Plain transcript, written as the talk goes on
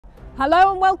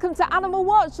Hello and welcome to Animal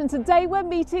Watch, and today we're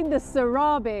meeting the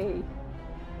Sarabi.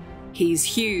 He's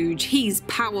huge, he's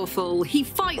powerful, he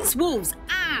fights wolves,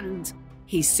 and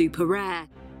he's super rare.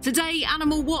 Today,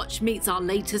 Animal Watch meets our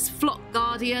latest flock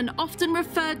guardian, often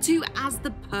referred to as the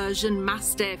Persian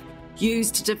Mastiff,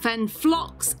 used to defend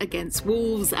flocks against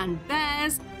wolves and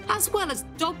bears, as well as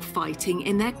dogfighting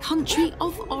in their country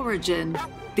of origin.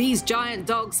 These giant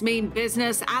dogs mean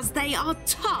business as they are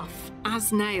tough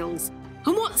as nails.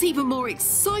 And what's even more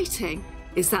exciting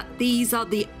is that these are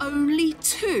the only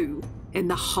two in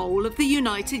the whole of the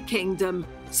United Kingdom.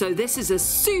 So this is a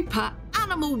super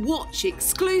Animal Watch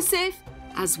exclusive,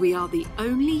 as we are the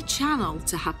only channel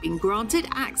to have been granted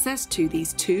access to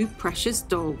these two precious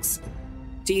dogs.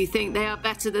 Do you think they are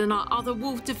better than our other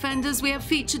wolf defenders we have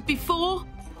featured before?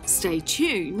 Stay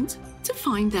tuned to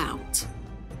find out.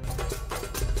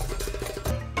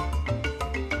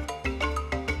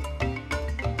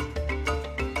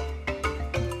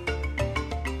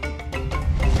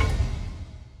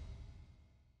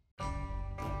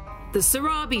 The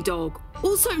Sarabi dog,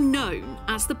 also known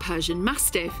as the Persian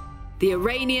Mastiff, the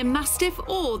Iranian Mastiff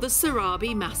or the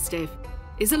Sarabi Mastiff,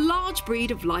 is a large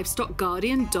breed of livestock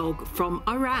guardian dog from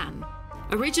Iran,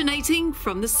 originating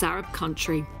from the Arab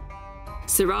country.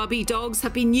 Sarabi dogs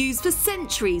have been used for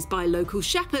centuries by local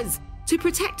shepherds to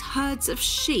protect herds of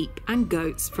sheep and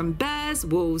goats from bears,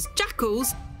 wolves,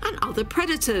 jackals, and other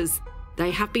predators.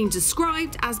 They have been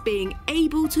described as being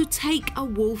able to take a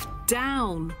wolf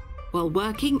down while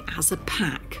working as a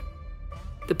pack.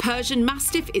 The Persian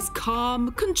Mastiff is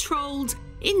calm, controlled,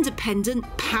 independent,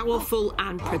 powerful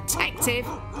and protective,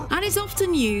 and is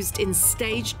often used in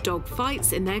staged dog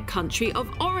fights in their country of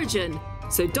origin,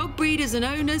 so dog breeders and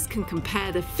owners can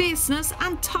compare the fierceness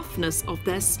and toughness of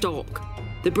their stock.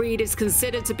 The breed is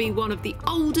considered to be one of the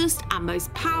oldest and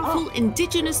most powerful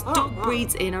indigenous dog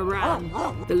breeds in Iran.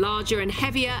 The larger and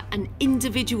heavier an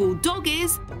individual dog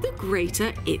is, the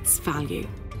greater its value.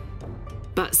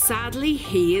 But sadly,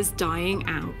 he is dying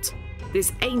out.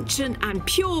 This ancient and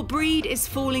pure breed is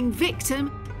falling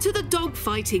victim to the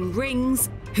dog-fighting rings,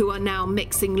 who are now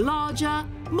mixing larger,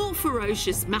 more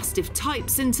ferocious Mastiff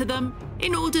types into them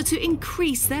in order to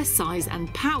increase their size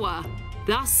and power,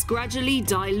 thus gradually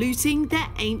diluting their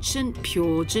ancient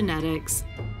pure genetics.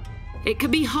 It can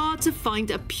be hard to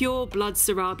find a pure blood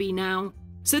Sarabi now,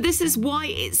 so this is why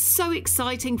it's so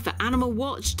exciting for Animal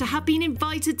Watch to have been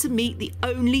invited to meet the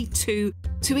only two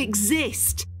to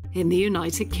exist in the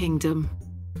United Kingdom.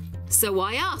 So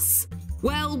why us?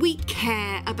 Well, we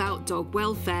care about dog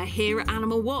welfare here at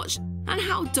Animal Watch and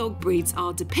how dog breeds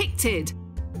are depicted.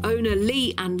 Owner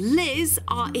Lee and Liz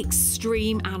are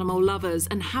extreme animal lovers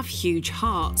and have huge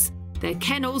hearts. Their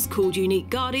kennels, called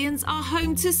Unique Guardians, are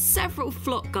home to several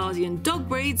flock guardian dog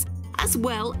breeds, as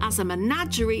well as a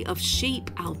menagerie of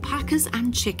sheep, alpacas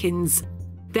and chickens.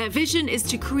 Their vision is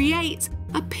to create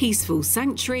a peaceful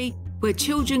sanctuary where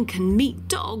children can meet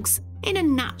dogs in a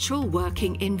natural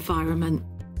working environment.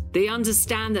 They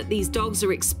understand that these dogs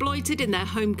are exploited in their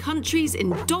home countries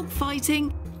in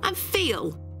dogfighting and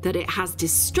feel that it has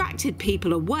distracted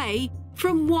people away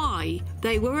from why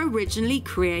they were originally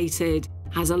created,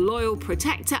 as a loyal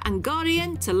protector and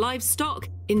guardian to livestock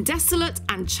in desolate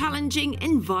and challenging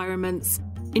environments.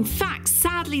 In fact,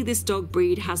 sadly, this dog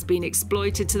breed has been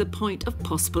exploited to the point of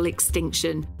possible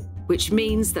extinction, which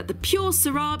means that the pure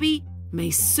Sarabi may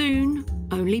soon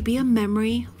only be a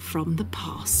memory from the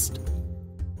past.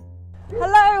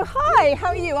 Hello, hi, how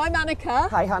are you? I'm Anneka.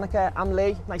 Hi Anneka, I'm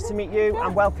Lee. Nice to meet you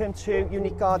and welcome to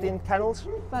Unique Guardian Kennels.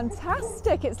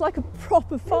 Fantastic, it's like a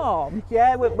proper farm.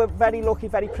 Yeah, we're very lucky,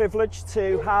 very privileged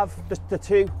to have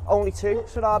the only two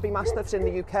Sarabi Mastiffs in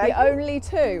the UK. The only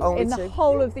two in the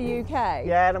whole of the UK?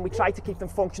 Yeah, and we try to keep them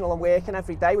functional and working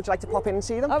every day. Would you like to pop in and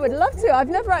see them? I would love to. I've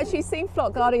never actually seen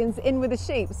flock guardians in with a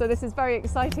sheep, so this is very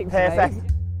exciting for me.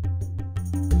 Perfect.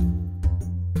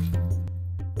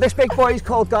 This big boy is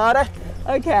called Gara.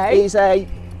 Okay. He's a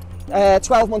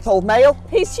 12-month-old male.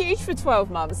 He's huge for 12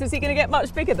 months. Is he going to get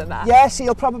much bigger than that? Yes,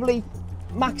 he'll probably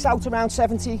max out around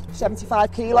 70,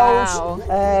 75 kilos.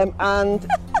 Wow. And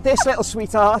this little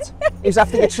sweetheart is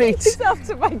after your treat. He's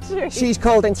after my treat. She's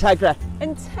called Integra.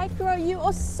 Integra, you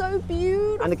are so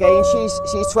beautiful. And again,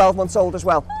 she's 12 months old as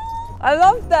well. I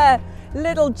love their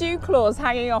little dew claws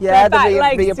hanging off their back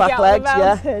legs to get on the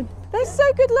mountain. Yeah. They're so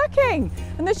good looking.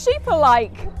 And the sheep are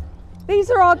like, these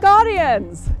are our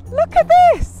guardians. Look at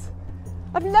this.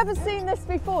 I've never seen this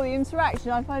before, the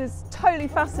interaction. I find this totally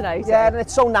fascinating. Yeah, and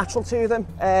it's so natural to them.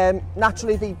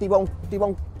 Naturally, they won't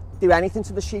do anything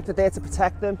to the sheep. They're there to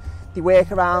protect them. They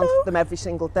work around them every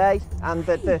single day, and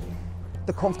they're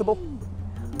comfortable.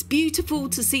 beautiful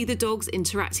to see the dogs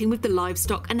interacting with the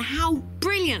livestock and how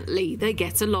brilliantly they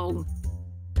get along.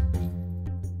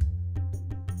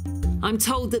 I'm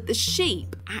told that the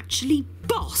sheep actually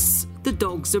boss the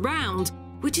dogs around,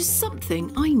 which is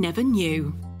something I never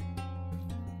knew.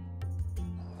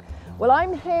 Well,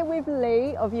 I'm here with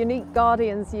Lee of Unique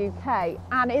Guardians UK,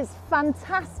 and it's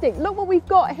fantastic. Look what we've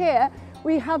got here.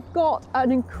 We have got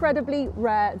an incredibly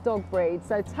rare dog breed.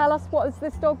 So tell us, what is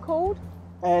this dog called?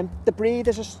 The breed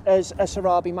is a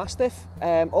Sarabi Mastiff,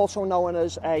 also known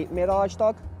as a Mirage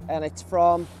Dog, and it's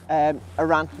from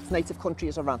Iran. Its native country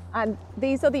is Iran. And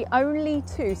these are the only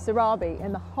two Sarabi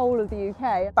in the whole of the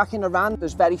UK. Back in Iran,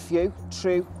 there's very few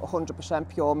true 100%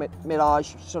 pure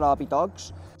Mirage Sarabi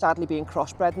dogs, sadly being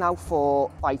crossbred now for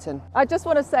fighting. I just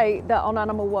want to say that on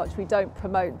Animal Watch we don't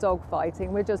promote dog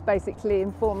fighting, we're just basically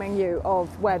informing you of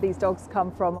where these dogs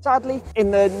come from. Sadly, in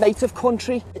the native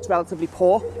country it's relatively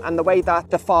poor, and the way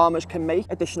that the farmers can make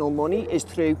additional money is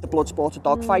through the blood sport of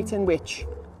dog fighting, which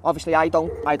obviously I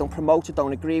don't promote, I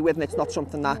don't agree with, and it's not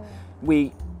something that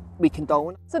we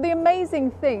condone. So the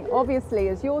amazing thing obviously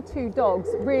is your two dogs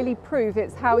really prove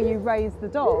it's how you raise the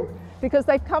dog, because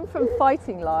they've come from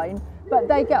fighting line, but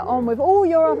they get on with all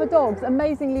your other dogs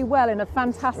amazingly well in a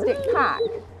fantastic pack.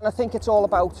 And I think it's all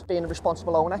about being a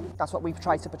responsible owner. That's what we've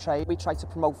tried to portray. We try to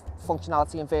promote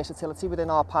functionality and versatility within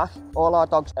our pack. All our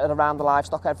dogs are around the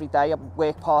livestock every day,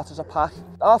 work part as a pack.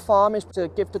 Our farm is to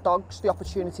give the dogs the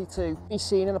opportunity to be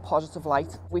seen in a positive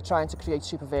light. We're trying to create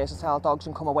super versatile dogs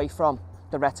and come away from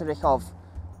the rhetoric of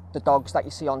the dogs that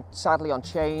you see sadly on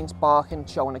chains, barking,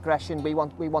 showing aggression. We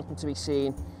want them to be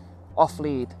seen off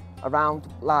lead, around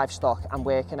livestock and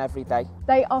working every day.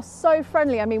 They are so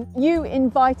friendly. I mean, you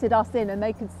invited us in and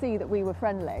they could see that we were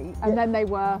friendly, and then they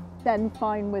were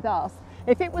fine with us.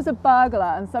 If it was a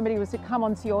burglar and somebody was to come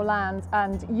onto your land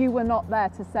and you were not there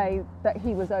to say that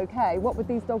he was okay, what would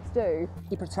these dogs do?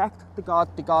 They protect, they guard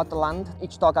the land.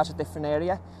 Each dog has a different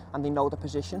area and they know the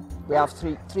position. We have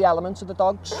three elements of the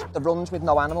dogs. The runs with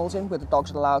no animals in, where the dogs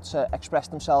are allowed to express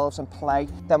themselves and play.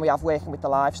 Then we have working with the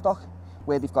livestock,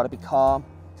 where they've got to be calm,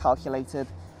 calculated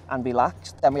and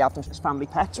relaxed. Then we have them as family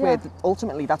pets, where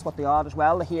ultimately that's what they are as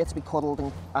well. They're here to be cuddled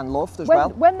and loved as well.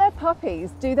 When they're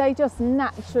puppies, do they just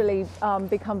naturally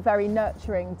become very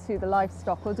nurturing to the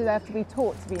livestock, or do they have to be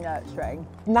taught to be nurturing?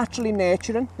 Naturally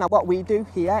nurturing. Now what we do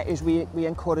here is we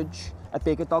encourage a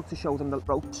bigger dog to show them the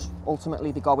ropes.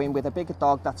 Ultimately they go in with a bigger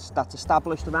dog that's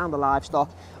established around the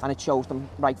livestock, and it shows them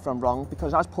right from wrong,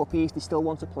 because as puppies they still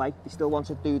want to play, they still want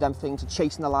to do them things of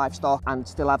chasing the livestock and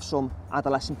still have some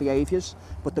adolescent behaviours,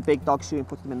 but the big dog soon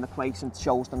puts them in the place and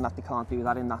shows them that they can't do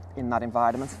that in that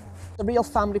environment. The real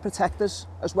family protectors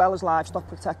as well as livestock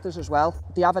protectors as well,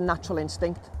 they have a natural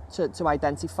instinct to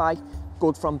identify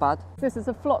good from bad. This is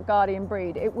a flock guardian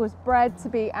breed. It was bred to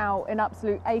be out in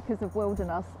absolute acres of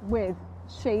wilderness with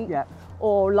sheep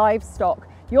or livestock.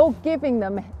 You're giving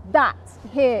them that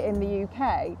here in the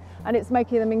UK, and it's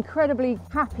making them incredibly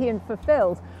happy and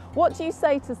fulfilled. What do you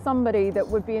say to somebody that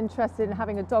would be interested in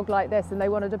having a dog like this and they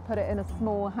wanted to put it in a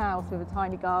small house with a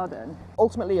tiny garden?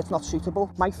 Ultimately it's not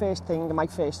suitable. My first thing and my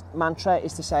first mantra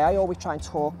is to say I always try and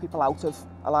talk people out of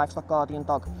a livestock guardian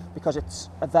dog, because it's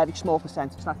a very small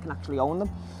percentage that can actually own them.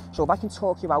 So if I can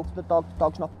talk you out of the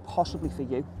dog's not possibly for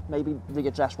you. Maybe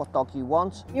readdress what dog you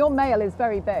want. Your male is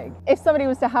very big. If somebody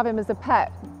was to have him as a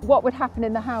pet, what would happen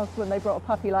in the house when they brought a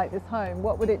puppy like this home?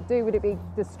 What would it do? Would it be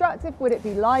destructive? Would it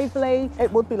be lively?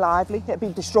 It would be lively. It'd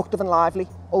be destructive and lively.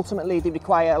 Ultimately, they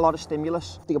require a lot of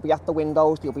stimulus. They'll be at the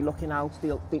windows, they'll be looking out,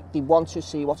 they want to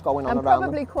see what's going on around them. And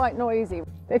probably quite noisy.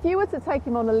 If you were to take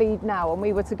him on a lead now and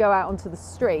we were to go out onto the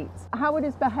street, how would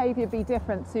his behaviour be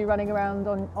different to running around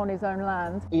on his own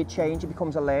land? He'd change, he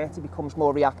becomes alert, he becomes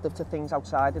more reactive to things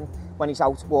outside, and when he's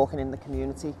out walking in the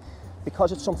community.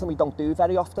 Because it's something we don't do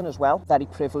very often as well. Very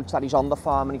privileged that he's on the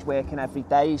farm and he's working every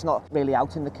day. He's not really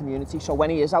out in the community. So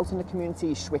when he is out in the community,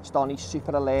 he's switched on, he's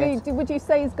super alert. Would you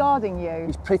say he's guarding you?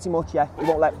 He's pretty much, yeah. He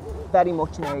won't let very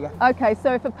much near you. Okay,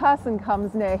 so if a person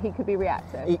comes near, he could be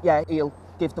reactive? He'll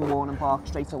give them warning bark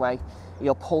straight away.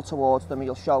 He'll pull towards them,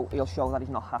 he'll show that he's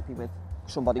not happy with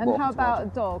somebody walking towards him. And how about a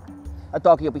dog? A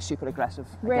dog, he'll be super aggressive.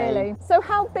 Really? So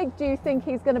how big do you think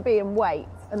he's going to be in weight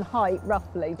and height,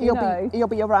 roughly? Do you know? He'll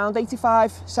be around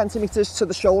 85 centimetres to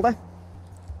the shoulder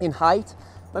in height,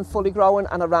 when fully grown,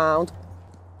 and around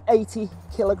 80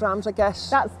 kilograms, I guess.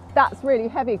 That's really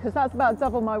heavy, because that's about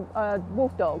double my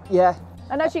wolf dog. Yeah.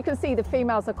 And as you can see, the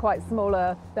females are quite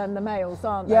smaller than the males,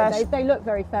 aren't they? Yes. They look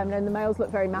very feminine, the males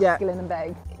look very masculine and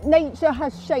big. Nature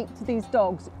has shaped these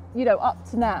dogs, you know, up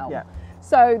to now. Yeah.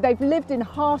 So they've lived in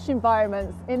harsh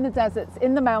environments, in the deserts,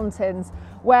 in the mountains,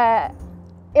 where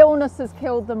Illness has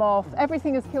killed them off,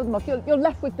 everything has killed them off. You're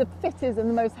left with the fittest and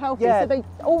the most healthy, so they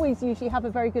always usually have a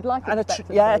very good life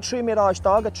expectancy. A true Mirage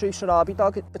dog, a true Sarabi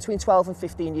dog, between 12 and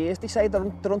 15 years, they say they're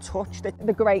untouched.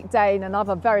 The Great Dane and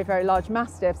other very, very large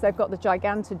Mastiffs, they've got the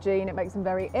gigantic gene, it makes them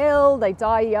very ill, they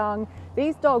die young.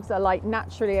 These dogs are like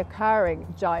naturally occurring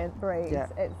giant breeds. Yeah.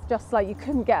 It's just like you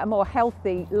couldn't get a more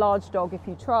healthy large dog if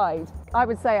you tried. I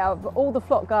would say out of all the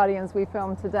flock guardians we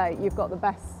filmed today, you've got the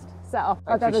best setup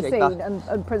I've ever seen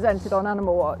and presented on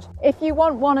Animal Watch. If you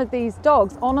want one of these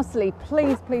dogs, honestly,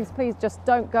 please, please, please just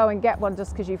don't go and get one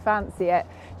just because you fancy it.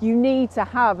 You need to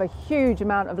have a huge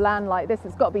amount of land like this.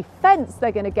 It's got to be fenced.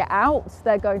 They're going to get out.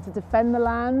 They're going to defend the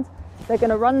land. They're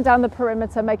going to run down the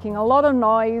perimeter making a lot of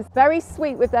noise. Very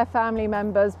sweet with their family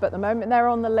members, but the moment they're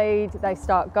on the lead, they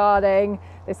start guarding.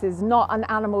 This is not an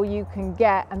animal you can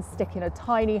get and stick in a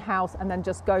tiny house and then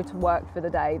just go to work for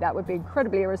the day. That would be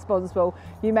incredibly irresponsible.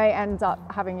 You may end up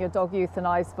having your dog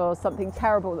euthanized for something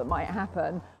terrible that might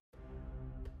happen.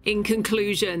 In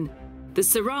conclusion, the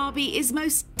Sarabi is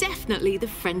most definitely the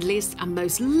friendliest and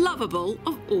most lovable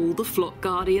of all the flock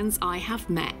guardians I have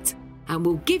met, and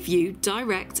will give you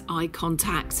direct eye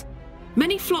contact.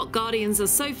 Many flock guardians are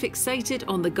so fixated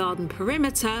on the garden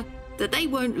perimeter that they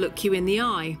won't look you in the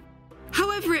eye.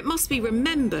 However, it must be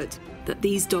remembered that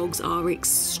these dogs are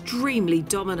extremely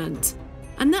dominant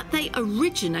and that they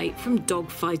originate from dog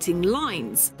fighting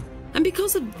lines. And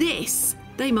because of this,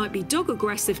 they might be dog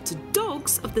aggressive to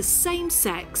dogs of the same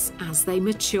sex as they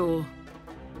mature.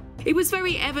 It was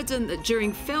very evident that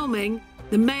during filming,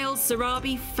 the male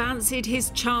Sarabi fancied his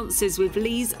chances with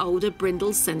Lee's older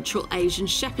brindle Central Asian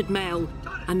Shepherd male,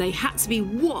 and they had to be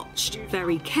watched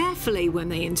very carefully when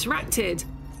they interacted.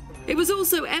 It was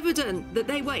also evident that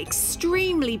they were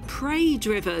extremely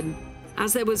prey-driven,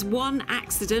 as there was one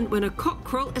accident when a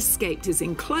cockerel escaped his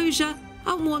enclosure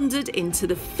and wandered into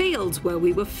the field where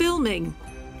we were filming.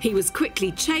 He was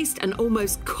quickly chased and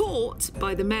almost caught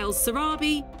by the male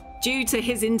Sarabi. Due to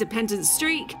his independent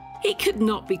streak, he could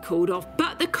not be called off,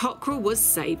 but the cockerel was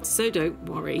saved, so don't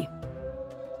worry.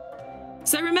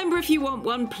 So remember, if you want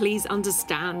one, please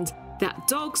understand that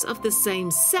dogs of the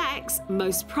same sex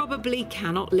most probably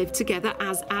cannot live together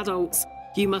as adults.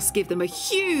 You must give them a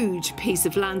huge piece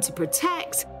of land to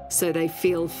protect so they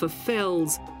feel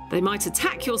fulfilled. They might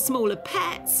attack your smaller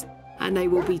pets, and they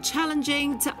will be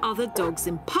challenging to other dogs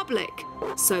in public.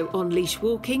 So on-leash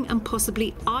walking and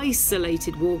possibly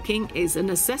isolated walking is a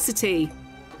necessity.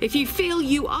 If you feel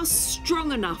you are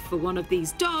strong enough for one of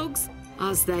these dogs,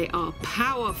 as they are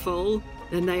powerful,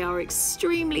 then they are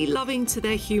extremely loving to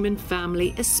their human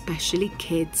family, especially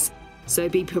kids. So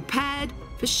be prepared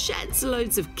for sheds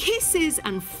loads of kisses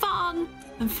and fun,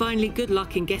 and finally good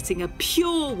luck in getting a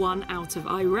pure one out of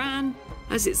Iran,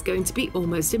 as it's going to be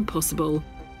almost impossible.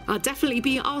 I'll definitely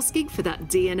be asking for that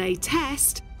DNA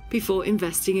test before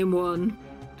investing in one,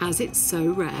 as it's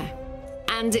so rare.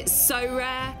 And it's so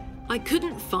rare, I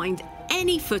couldn't find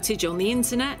any footage on the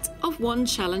internet of one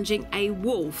challenging a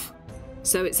wolf.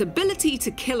 So its ability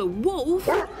to kill a wolf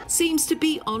seems to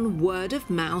be on word of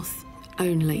mouth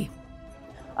only.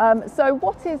 So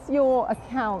what is your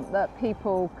account that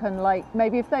people can, like,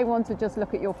 maybe if they want to just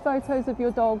look at your photos of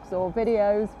your dogs or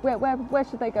videos, where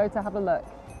should they go to have a look?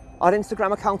 Our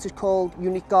Instagram account is called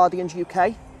Unique Guardians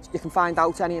UK. You can find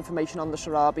out any information on the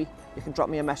Sarabi. You can drop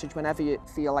me a message whenever you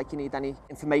feel like you need any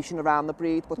information around the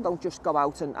breed, but don't just go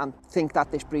out and think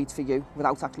that this breed's for you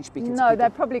without actually speaking to people. No, they're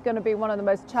probably going to be one of the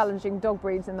most challenging dog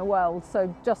breeds in the world,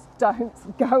 so just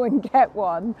don't go and get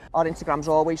one. Our Instagram's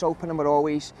always open and we're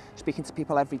always speaking to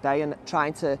people every day and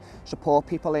trying to support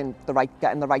people in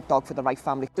getting the right dog for the right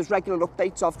family. There's regular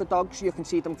updates of the dogs. You can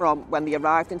see them from when they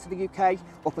arrived into the UK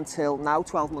up until now,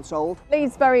 12 months old.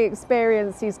 Lee's very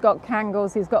experienced. He's got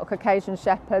Kangals, he's got Caucasian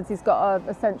Shepherds, he's got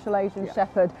a Central Asian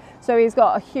Shepherd, so he's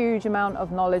got a huge amount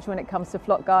of knowledge when it comes to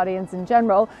flock guardians in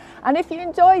general. And if you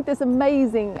enjoyed this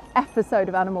amazing episode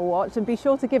of Animal Watch, then be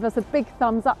sure to give us a big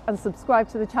thumbs up and subscribe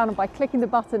to the channel by clicking the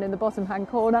button in the bottom hand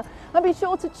corner, and be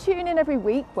sure to tune in every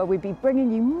week where we'll be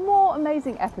bringing you more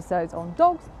amazing episodes on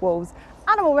dogs, wolves,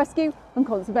 animal rescue and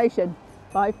conservation.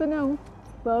 Bye for now.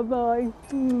 Bye bye.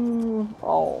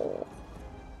 Oh.